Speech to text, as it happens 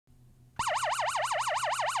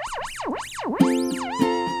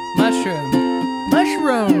Mushroom.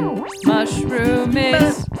 Mushroom. Mushroom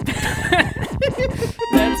mix.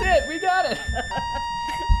 That's it. We got it.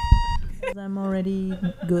 I'm already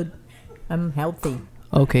good. I'm healthy.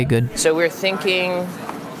 Okay, good. So we're thinking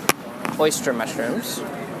oyster mushrooms.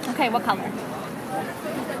 Okay, what color?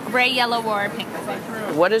 Gray, yellow, or pink?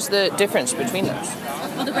 What is the difference between those?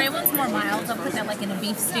 Well, the gray one's more mild. I'll put that like in a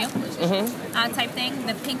beef stew type thing.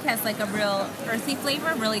 The pink has like a real earthy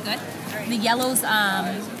flavor, really good. The yellow's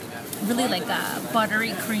really like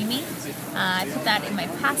buttery, creamy. I put that in my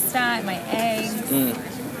pasta, in my eggs.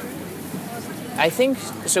 I think,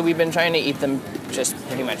 so we've been trying to eat them just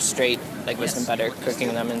pretty much straight, like with some butter,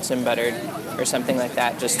 cooking them in some butter or something like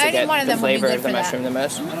that, just to get the flavor of the mushroom the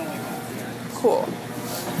most. Cool.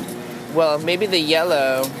 Well, maybe the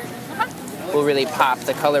yellow will really pop.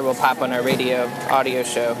 The color will pop on our radio audio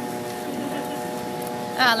show.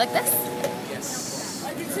 Like this?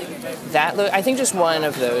 I think just one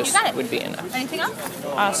of those would be enough. Anything else?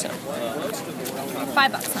 Awesome. $5,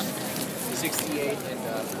 huh? 68 and 40.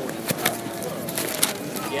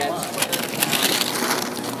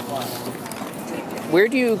 Where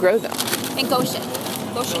do you grow them? In Goshen,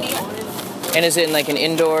 New York. And is it in like an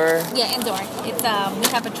indoor? Yeah, indoor. It's we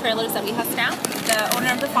have a trailers that we house down. The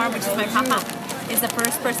owner of the farm, which is my papa, is the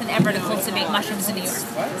first person ever to cultivate mushrooms in New York.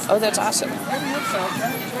 Oh, that's awesome.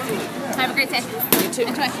 Have a great day. You too.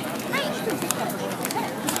 Enjoy.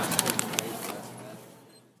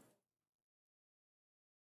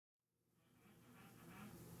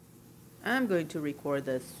 I'm going to record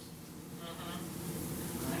this.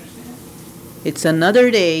 It's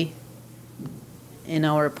another day in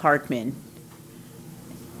our apartment.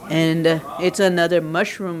 And it's another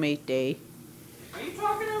mushroom mate day. Are you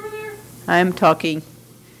talking over there? I'm talking.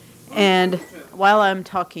 And while I'm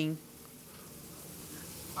talking,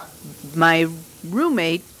 my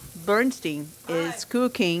roommate, Bernstein, is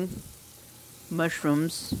cooking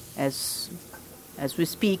mushrooms as we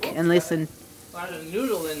speak and listen. There's a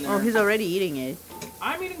noodle in there. Oh, he's already eating it.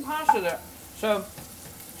 I'm eating pasta there. So,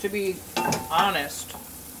 to be honest,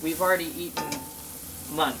 we've already eaten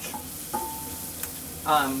lunch.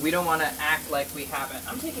 We don't want to act like we haven't.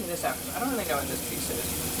 I'm taking this out because I don't really know what this piece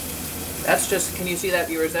is. That's just, can you see that,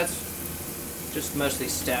 viewers? That's just mostly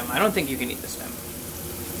stem. I don't think you can eat the stem.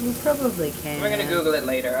 You probably can. We're going to Google it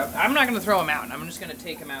later. I'm not going to throw them out. I'm just going to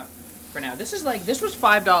take them out for now. This is like, this was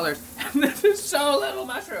 $5. And this is so little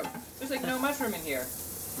mushroom. There's like no mushroom in here.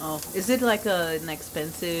 Oh, is it like an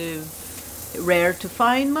expensive, rare to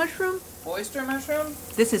find mushroom? Oyster mushroom?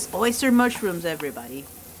 This is oyster mushrooms, everybody.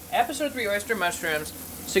 Episode 3 oyster mushrooms,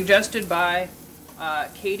 suggested by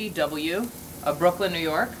Katie W. of Brooklyn, New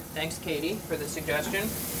York. Thanks, Katie, for the suggestion.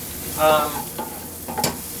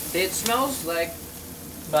 It smells like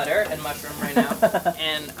butter and mushroom right now,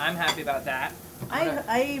 and I'm happy about that.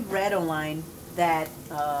 I read online that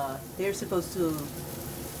they're supposed to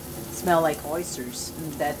smell like oysters,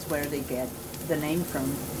 and that's where they get the name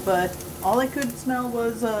from. But all I could smell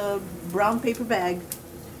was a brown paper bag.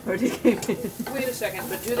 Wait a second,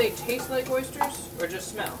 but do they taste like oysters or just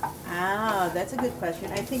smell? Ah, that's a good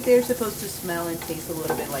question. I think they're supposed to smell and taste a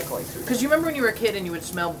little bit like oysters. Because you remember when you were a kid and you would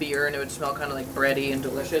smell beer and it would smell kind of like bready and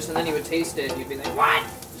delicious, and then you would taste it and you'd be like, what?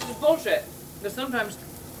 This is bullshit. Because sometimes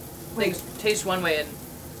things taste one way and...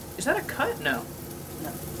 Is that a cut? No.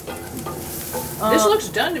 No. This looks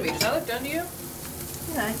done to me. Does that look done to you?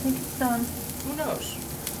 Yeah, I think it's done. Who knows?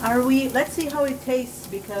 Let's see how it tastes,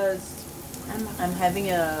 because I'm having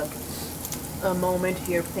a moment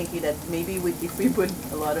here thinking that maybe if we put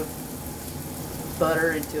a lot of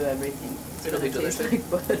butter into everything, it'll be delicious. Like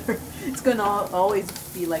butter. It's gonna always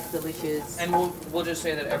be like delicious. And we'll just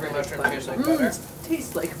say that every mushroom tastes like butter. It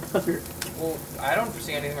tastes like butter. Well, I don't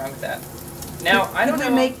see anything wrong with that. Now, I don't know.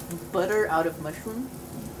 Can we make butter out of mushroom?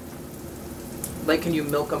 Like, can you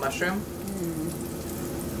milk a mushroom?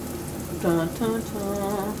 Dun, dun,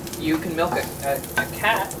 dun. You can milk a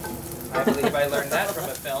cat. I believe I learned that from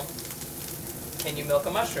a film. Can you milk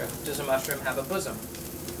a mushroom? Does a mushroom have a bosom?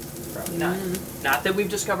 Probably not. Not that we've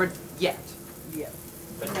discovered yet. Yeah.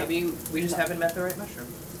 But maybe we just haven't met the right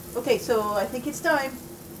mushroom. Okay, so I think it's time.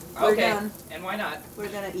 We're done. And why not? We're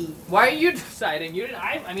gonna eat. Why are you deciding? You didn't.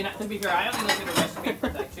 I mean, to be fair, I only looked at the recipe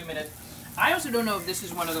for like 2 minutes. I also don't know if this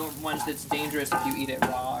is one of the ones that's dangerous if you eat it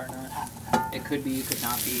raw or not. It could be. It could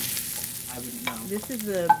not be. I wouldn't know. This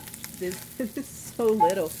is so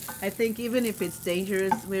little. I think even if it's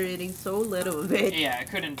dangerous, we're eating so little of it. Yeah, it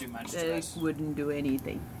couldn't do much to us. It wouldn't do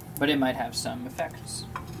anything. But it might have some effects.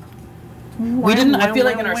 We didn't. I feel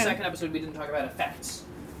like in our second episode we didn't talk about effects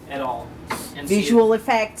at all. And visual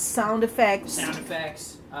effects, sound effects.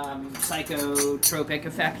 Psychotropic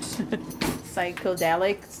effects.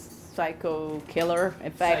 Psychedelics. psycho killer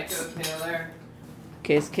effects. Psycho killer.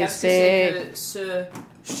 Qu'est-ce que C'est c'est? ce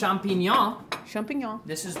champignon. Champignon.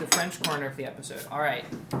 This is the French corner of the episode. All right.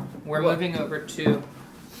 We're moving over to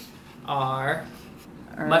our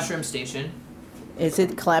mushroom station. Is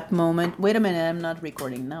it clap moment? Wait a minute, I'm not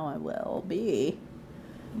recording now. I will be.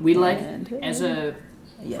 We like, And- as a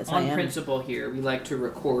Yes, I on am. principle here, we like to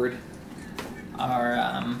record our.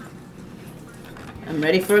 I'm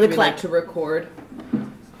ready for the We clap. like to record.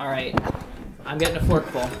 All right. I'm getting a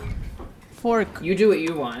forkful. Fork. You do what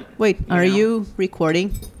you want. Wait, You are know. you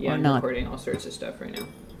recording Yeah, or I'm not? recording all sorts of stuff right now.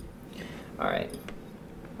 All right.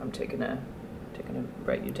 I'm taking a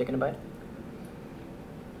right. You taking a bite?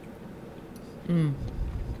 Mm.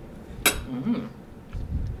 Mm.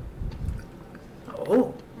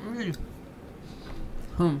 Oh.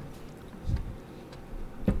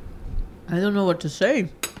 I don't know what to say.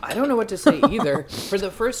 I don't know what to say either. For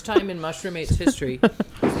the first time in Mushroom 8's history,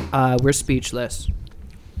 we're speechless.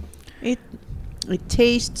 It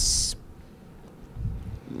tastes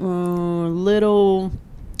a little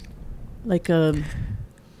like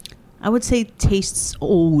I would say it tastes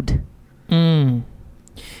old.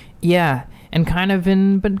 Yeah, and kind of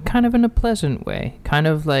in a pleasant way. Kind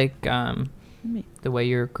of like the way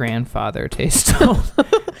your grandfather tastes.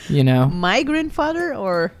 You know, My grandfather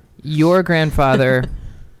or your grandfather,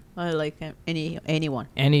 I like anyone.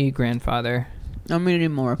 any grandfather. Not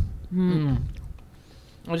anymore. Well,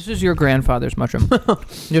 this is your grandfather's mushroom.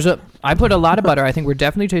 I put a lot of butter. I think we're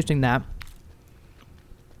definitely tasting that.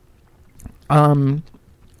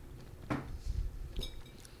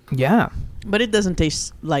 Yeah. But it doesn't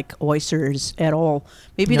taste like oysters at all.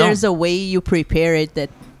 Maybe No. there's a way you prepare it that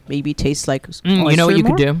maybe tastes like oyster You know what you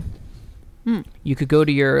more? could do? You could go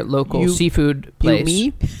to your local seafood place. You,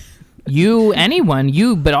 me? You, anyone,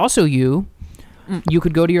 you, but also you. You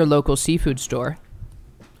could go to your local seafood store,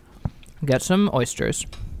 get some oysters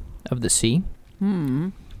of the sea,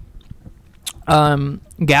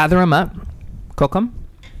 gather them up, cook them,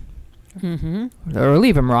 or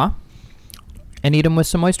leave them raw, and eat them with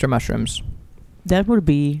some oyster mushrooms. That would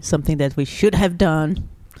be something that we should have done.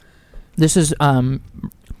 This is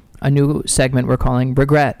a new segment we're calling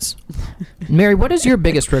Regrets. Mary, what is your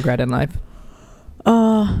biggest regret in life?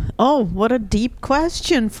 What a deep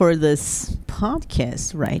question for this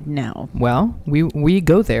podcast right now. Well, we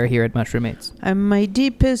go there here at Mushroom Mates. My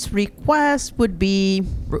deepest request would be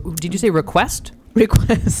Did you say request?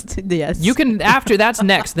 request. Yes. You can after that's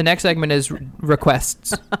next. The next segment is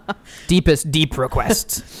requests. Deep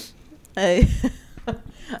requests. I'm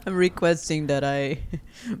requesting that I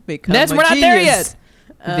become Ness, a we're not there genius.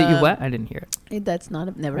 yet. That you what? I didn't hear it. That's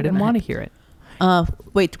not never. I didn't want to hear it.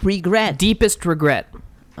 Wait, regret. Deepest regret.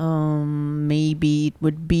 Maybe it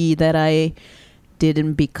would be that I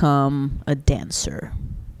didn't become a dancer.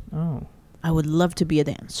 Oh. I would love to be a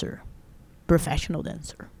dancer, professional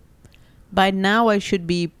dancer. By now, I should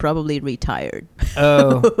be probably retired.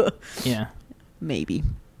 Oh. Yeah. Maybe.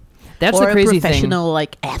 That's or the crazy a professional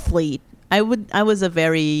like athlete. I was a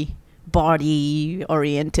very body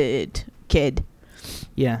oriented kid, thing.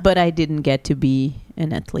 Yeah. but I didn't get to be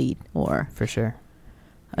an athlete or For sure.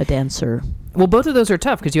 a dancer. Well, both of those are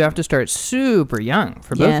tough because you have to start super young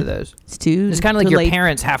for both of those. It's too. It's kind of like too your late.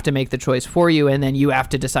 parents have to make the choice for you, and then you have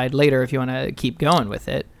to decide later if you want to keep going with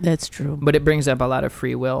it. That's true. But it brings up a lot of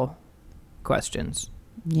free will questions.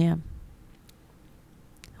 Yeah.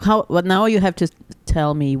 Well, now you have to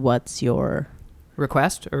tell me what's your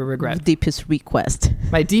Request or regret? deepest request.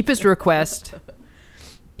 My deepest request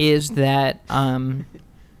is that I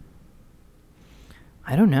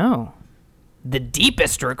don't know. The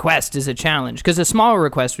deepest request is a challenge because a smaller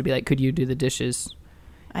request would be like, could you do the dishes?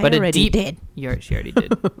 I But already a deep, did. She already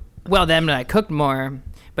did. Well, then I cooked more,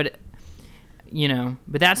 but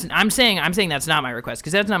but I'm saying that's not my request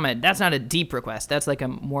because that's not a deep request. That's like a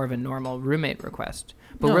more of a normal roommate request.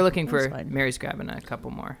 But No, we're looking that's for fine. Mary's grabbing a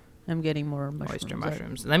couple more I'm getting more mushrooms. oyster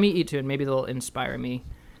mushrooms. Let me eat two, and maybe they'll inspire me.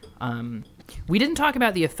 We didn't talk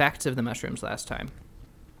about the effects of the mushrooms last time,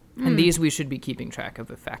 and these we should be keeping track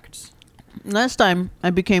of effects. Last time,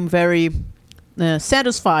 I became very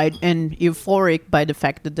satisfied and euphoric by the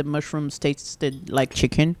fact that the mushrooms tasted like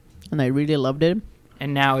chicken, and I really loved it.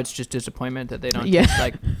 And now it's just disappointment that they don't Yeah. taste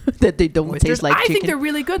like That they don't oysters. taste like I chicken. think they're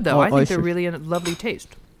really good, though. or I think they're oysters. really a lovely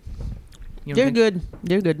taste. You don't They're think- good.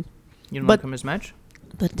 They're good. You don't but- like them as much?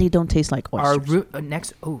 But they don't taste like Our oysters.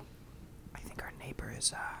 next... Oh, I think our neighbor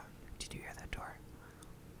is... Did you hear that door?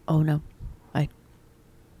 Oh, no.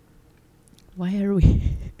 Why are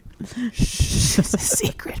we... It's a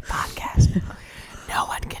secret podcast. No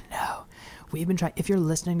one can know. We've been trying. If you're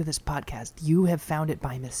listening to this podcast, you have found it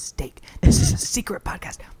by mistake. This is a secret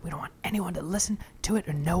podcast. We don't want anyone to listen to it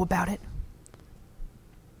or know about it.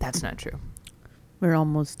 That's not true. We're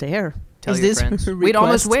almost there. Tell your friends. We'd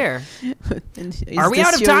almost where? Are we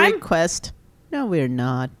out of time? Request? No, we're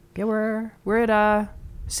not. Yeah, we're at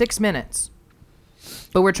 6 minutes.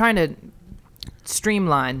 But we're trying to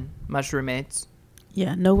streamline Mushroom Mates.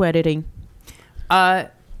 Yeah, no editing.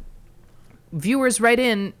 Viewers, write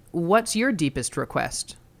in. What's your deepest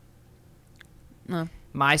request?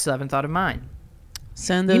 I still haven't thought of mine.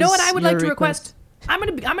 Send us. You know what I would like to request? I'm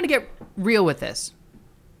gonna get real with this.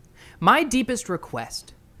 My deepest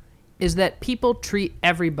request is that people treat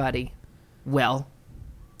everybody well.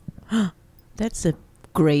 That's a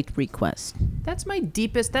great request. That's my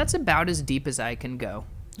deepest. That's about as deep as I can go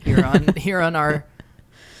here on our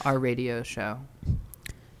radio show.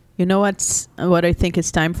 You know what I think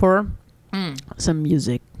it's time for? Some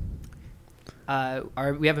music.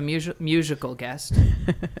 We have a musical guest.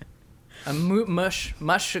 A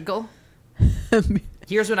mushical.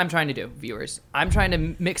 Here's what I'm trying to do, viewers. I'm trying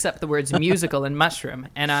to mix up the words musical and mushroom,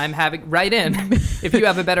 and I'm having write in if you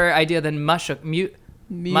have a better idea than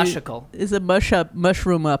mushical. It's a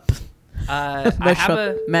mushroom up. I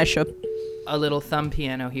have mashup. A little thumb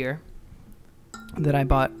piano here that I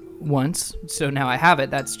bought once, so now I have it.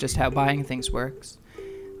 That's just how buying things works.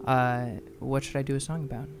 What should I do a song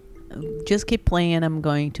about? Just keep playing. I'm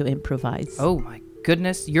going to improvise. Oh my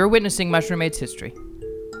goodness. You're witnessing Mushroom Mates history.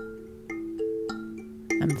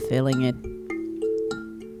 I'm feeling it.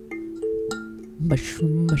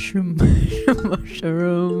 Mushroom, mushroom, mushroom,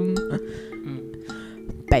 mushroom.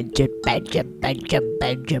 Badger, badger, badger,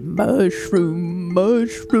 badger, mushroom,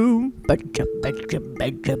 mushroom. Badger, badger,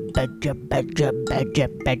 badger, badger, badger, badger,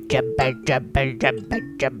 badger, badger, badger,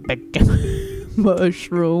 badger, badger.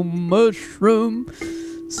 Mushroom, mushroom.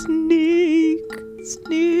 Sneak,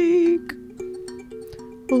 sneak.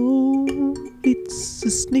 Oh, it's a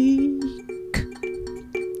sneak.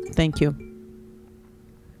 Thank you.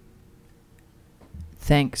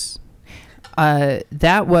 Thanks.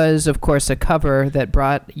 That was, of course, a cover that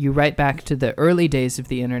brought you right back to the early days of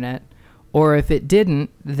the internet. Or if it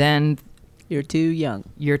didn't, then you're too young.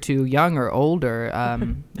 You're too young or old, or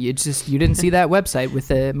you didn't see that website with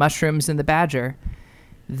the mushrooms and the badger.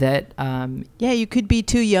 That yeah, you could be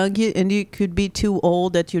too young and you could be too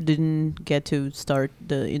old that you didn't get to start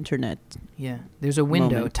the internet. Yeah, there's a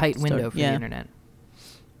window, tight window for the internet.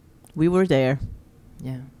 We were there.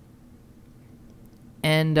 Yeah.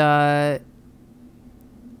 And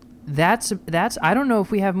that's I don't know if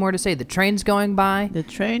we have more to say. The train's going by. The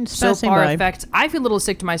train's so passing far by. Effects. I feel a little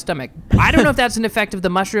sick to my stomach. I don't know if that's an effect of the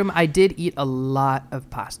mushroom. I did eat a lot of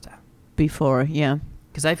pasta before, yeah.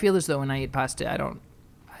 Because I feel as though when I eat pasta, I don't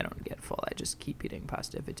get full. I just keep eating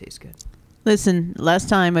pasta if it tastes good. Listen, last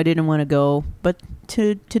time I didn't want to go, but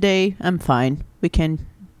today I'm fine. We can.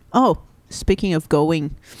 Oh, speaking of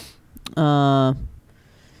going, there's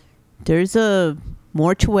a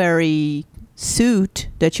mortuary suit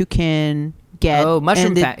that you can get. Oh,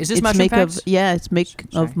 mushroom fat. Is this mushroom fat? Yeah, it's made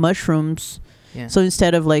of mushrooms. Yeah. So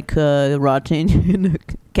instead of like rotting in a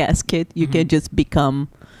casket, you can just become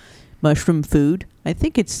mushroom food. I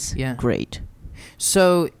think it's great.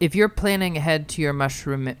 So if you're planning ahead to your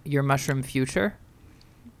mushroom future,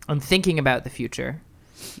 and thinking about the future,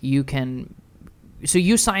 you can. So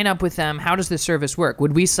you sign up with them. How does this service work?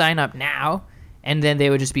 Would we sign up now, and then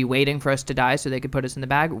they would just be waiting for us to die so they could put us in the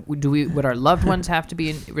bag? Would our loved ones have to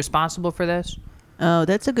be responsible for this? Oh,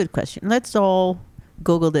 that's a good question. Let's all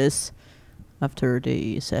Google this after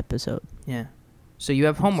this episode. Yeah. So you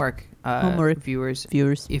have homework. Viewers.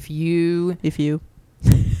 If you.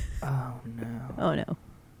 Oh no. Oh no.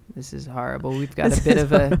 This is horrible. We've got a bit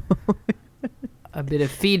of a bit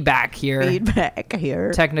of feedback here.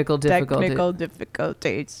 Technical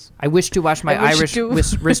difficulties. I wish to wash my Irish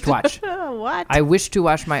wristwatch. What? I wish to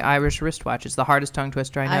wash my Irish wristwatch. It's the hardest tongue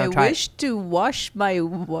twister I know. I wish to wash my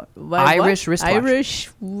Irish wristwatch.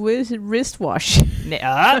 Irish wristwatch.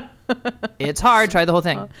 It's hard. Try the whole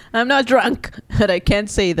thing. I'm not drunk, but I can't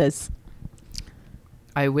say this.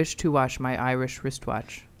 I wish to wash my Irish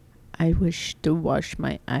wristwatch. I wish to wash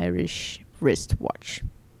my Irish wristwatch.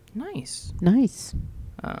 Nice.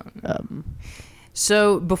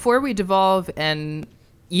 So before we devolve and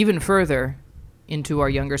even further into our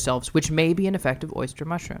younger selves, which may be an effect of oyster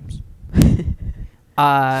mushrooms,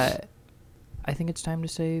 I think it's time to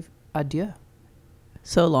say adieu.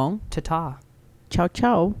 So long. Ta-ta. Ciao,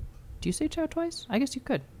 ciao. Do you say ciao twice? I guess you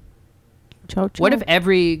could. Ciao, ciao. What if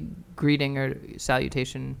every greeting or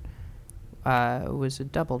salutation was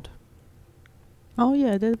doubled? Oh,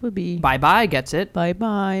 yeah, that would be... Bye-bye gets it.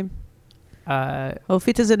 Bye-bye. Auf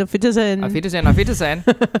Wiedersehen, auf Wiedersehen. Auf Wiedersehen, auf Wiedersehen.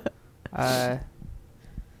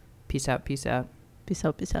 Peace out, peace out. Peace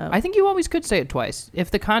out, peace out. I think you always could say it twice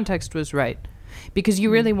if the context was right. Because you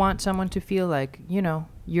really want someone to feel like, you know,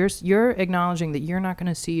 you're acknowledging that you're not going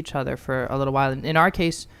to see each other for a little while. In our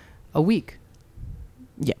case, a week.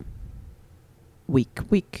 Yeah.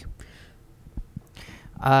 Week.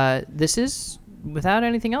 This is, without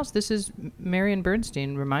anything else, this is Marion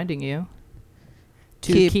Bernstein reminding you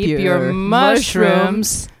to keep your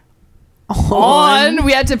mushrooms on.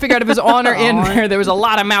 We had to figure out if it was on or in there. There was a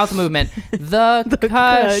lot of mouth movement. The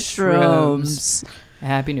mushrooms.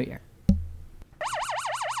 Happy New Year.